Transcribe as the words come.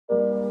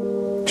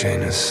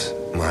Janus,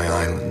 my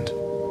island.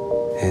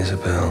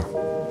 Isabel,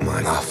 my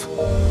love.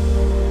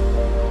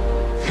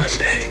 One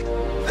day,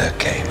 there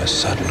came a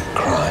sudden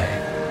cry.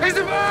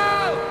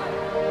 Isabel!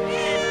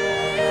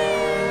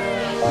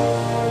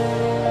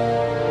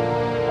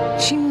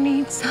 She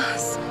needs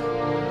us.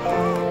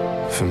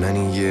 For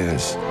many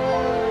years,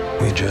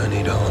 we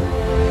journeyed on.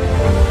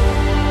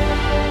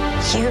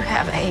 You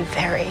have a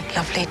very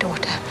lovely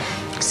daughter.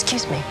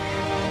 Excuse me.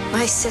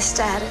 My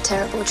sister had a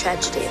terrible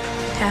tragedy.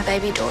 Her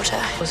baby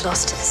daughter was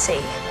lost to the sea.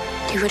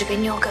 You would have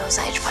been your girl's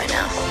age by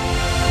now.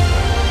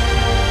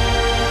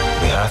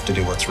 We have to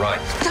do what's right.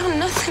 I've done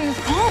nothing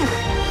wrong.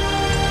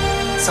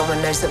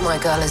 Someone knows that my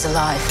girl is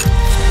alive.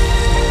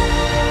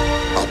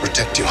 I'll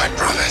protect you, I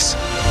promise.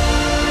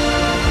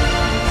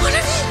 What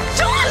have you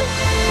done?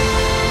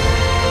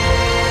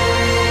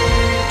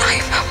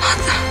 I'm her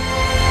mother.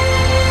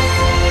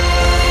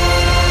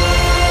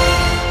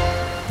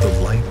 The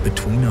Light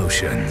Between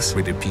Oceans,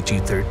 rated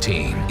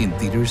PG-13, in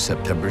theaters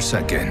September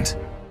 2nd.